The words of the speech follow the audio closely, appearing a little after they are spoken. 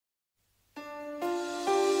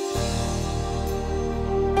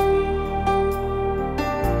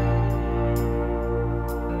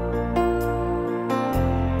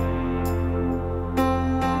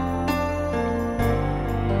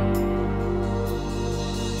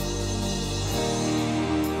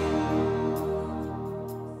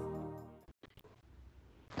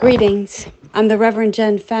Greetings. I'm the Reverend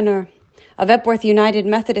Jen Fenner of Epworth United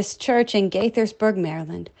Methodist Church in Gaithersburg,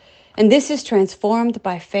 Maryland, and this is Transformed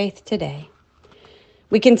by Faith Today.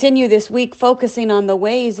 We continue this week focusing on the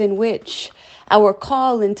ways in which our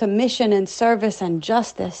call into mission and service and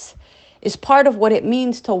justice is part of what it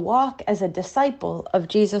means to walk as a disciple of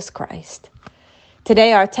Jesus Christ.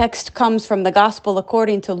 Today, our text comes from the Gospel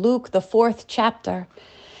according to Luke, the 4th chapter,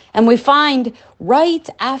 and we find right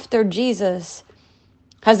after Jesus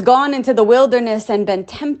has gone into the wilderness and been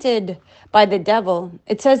tempted by the devil.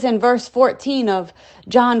 It says in verse 14 of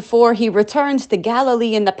John 4, he returns to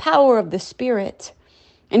Galilee in the power of the Spirit.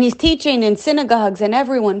 And he's teaching in synagogues and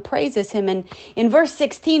everyone praises him. And in verse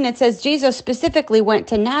 16, it says Jesus specifically went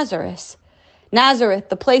to Nazareth,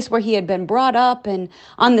 the place where he had been brought up. And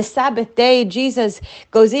on the Sabbath day, Jesus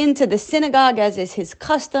goes into the synagogue as is his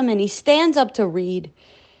custom, and he stands up to read.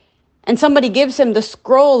 And somebody gives him the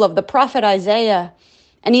scroll of the prophet Isaiah,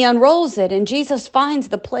 and he unrolls it, and Jesus finds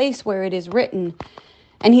the place where it is written,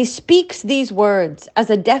 and he speaks these words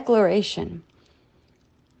as a declaration.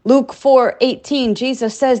 Luke 4:18,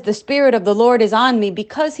 Jesus says, "The Spirit of the Lord is on me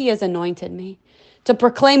because he has anointed me to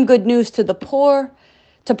proclaim good news to the poor,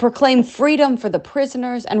 to proclaim freedom for the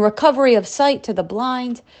prisoners and recovery of sight to the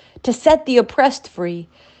blind, to set the oppressed free,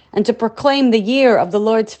 and to proclaim the year of the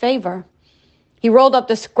Lord's favor." He rolled up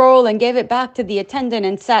the scroll and gave it back to the attendant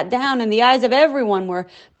and sat down, and the eyes of everyone were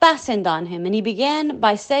fastened on him. And he began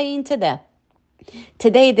by saying to them,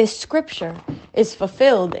 "Today this scripture is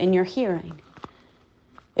fulfilled in your hearing."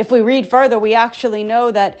 If we read further, we actually know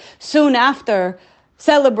that soon after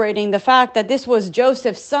celebrating the fact that this was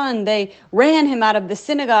Joseph's son, they ran him out of the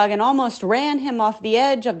synagogue and almost ran him off the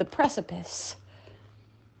edge of the precipice.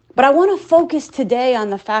 But I want to focus today on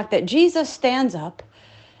the fact that Jesus stands up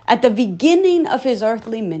at the beginning of his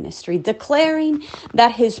earthly ministry, declaring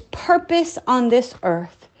that his purpose on this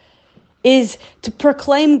earth is to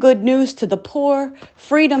proclaim good news to the poor,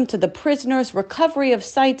 freedom to the prisoners, recovery of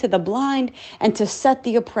sight to the blind, and to set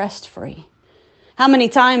the oppressed free. How many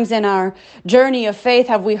times in our journey of faith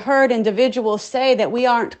have we heard individuals say that we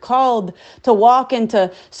aren't called to walk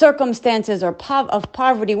into circumstances of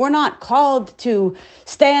poverty? We're not called to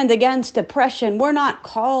stand against oppression. We're not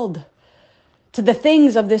called to the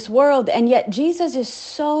things of this world. And yet Jesus is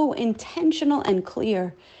so intentional and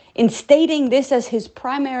clear in stating this as his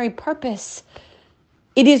primary purpose.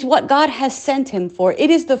 It is what God has sent him for. It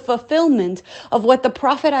is the fulfillment of what the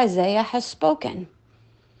prophet Isaiah has spoken.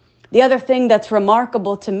 The other thing that's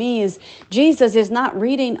remarkable to me is Jesus is not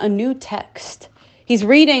reading a new text. He's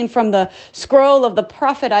reading from the scroll of the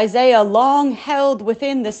prophet Isaiah, long held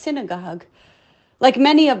within the synagogue. Like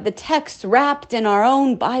many of the texts wrapped in our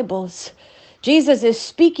own Bibles, Jesus is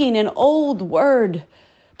speaking an old word,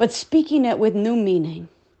 but speaking it with new meaning.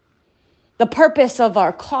 The purpose of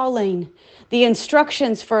our calling, the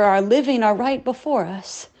instructions for our living are right before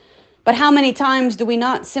us. But how many times do we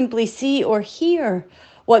not simply see or hear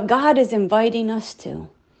what God is inviting us to?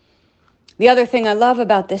 The other thing I love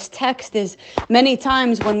about this text is many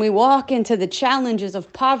times when we walk into the challenges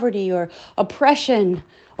of poverty or oppression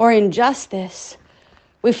or injustice,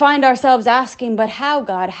 we find ourselves asking, but how,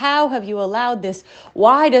 God? How have you allowed this?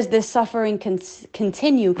 Why does this suffering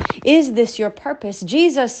continue? Is this your purpose?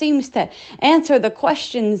 Jesus seems to answer the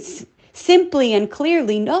questions simply and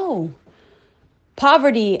clearly, no.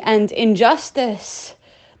 Poverty and injustice,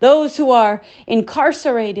 those who are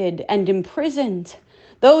incarcerated and imprisoned,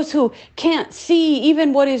 those who can't see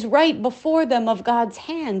even what is right before them of God's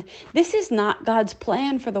hand, this is not God's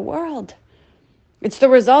plan for the world. It's the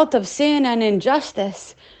result of sin and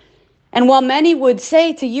injustice. And while many would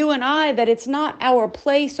say to you and I that it's not our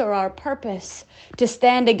place or our purpose to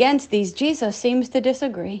stand against these, Jesus seems to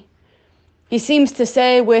disagree. He seems to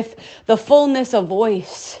say with the fullness of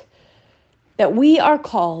voice that we are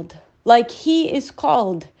called, like he is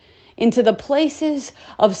called, into the places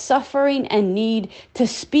of suffering and need to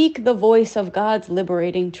speak the voice of God's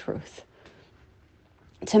liberating truth.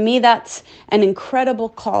 To me, that's an incredible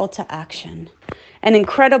call to action. An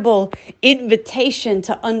incredible invitation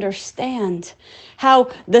to understand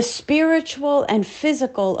how the spiritual and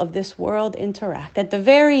physical of this world interact. At the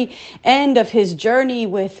very end of his journey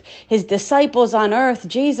with his disciples on earth,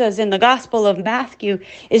 Jesus in the Gospel of Matthew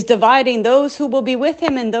is dividing those who will be with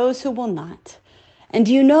him and those who will not. And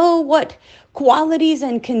do you know what qualities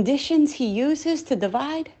and conditions he uses to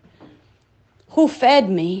divide? Who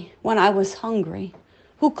fed me when I was hungry?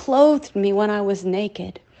 Who clothed me when I was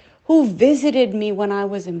naked? Who visited me when I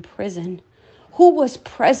was in prison? Who was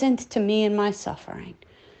present to me in my suffering?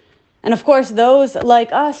 And of course, those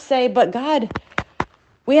like us say, but God,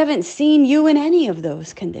 we haven't seen you in any of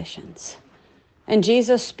those conditions. And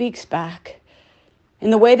Jesus speaks back. In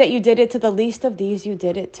the way that you did it to the least of these, you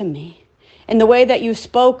did it to me. In the way that you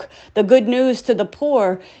spoke the good news to the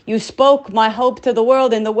poor, you spoke my hope to the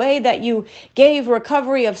world. In the way that you gave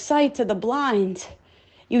recovery of sight to the blind,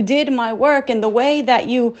 you did my work. In the way that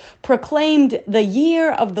you proclaimed the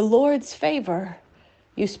year of the Lord's favor,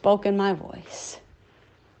 you spoke in my voice.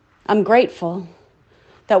 I'm grateful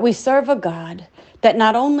that we serve a God that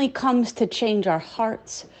not only comes to change our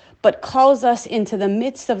hearts, but calls us into the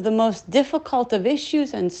midst of the most difficult of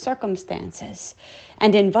issues and circumstances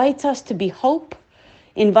and invites us to be hope,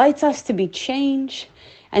 invites us to be change,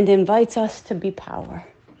 and invites us to be power.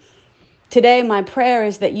 Today, my prayer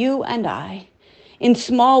is that you and I, in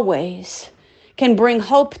small ways, can bring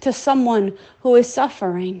hope to someone who is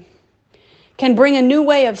suffering, can bring a new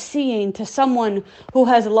way of seeing to someone who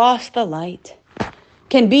has lost the light,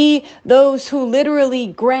 can be those who literally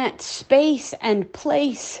grant space and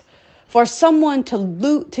place for someone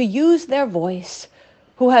to use their voice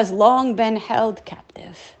who has long been held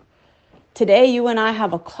captive. Today, you and I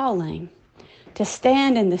have a calling to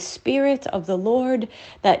stand in the Spirit of the Lord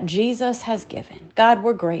that Jesus has given. God,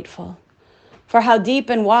 we're grateful for how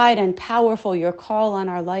deep and wide and powerful your call on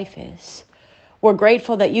our life is. We're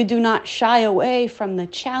grateful that you do not shy away from the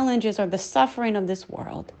challenges or the suffering of this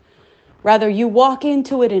world. Rather, you walk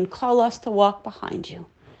into it and call us to walk behind you.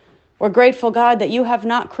 We're grateful, God, that you have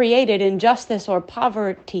not created injustice or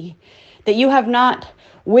poverty, that you have not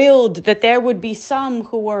willed that there would be some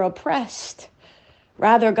who were oppressed.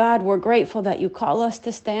 Rather, God, we're grateful that you call us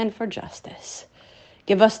to stand for justice.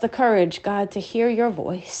 Give us the courage, God, to hear your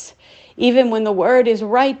voice, even when the word is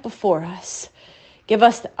right before us. Give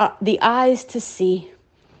us the eyes to see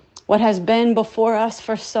what has been before us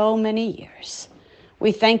for so many years.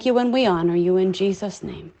 We thank you and we honor you in Jesus'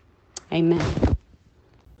 name. Amen.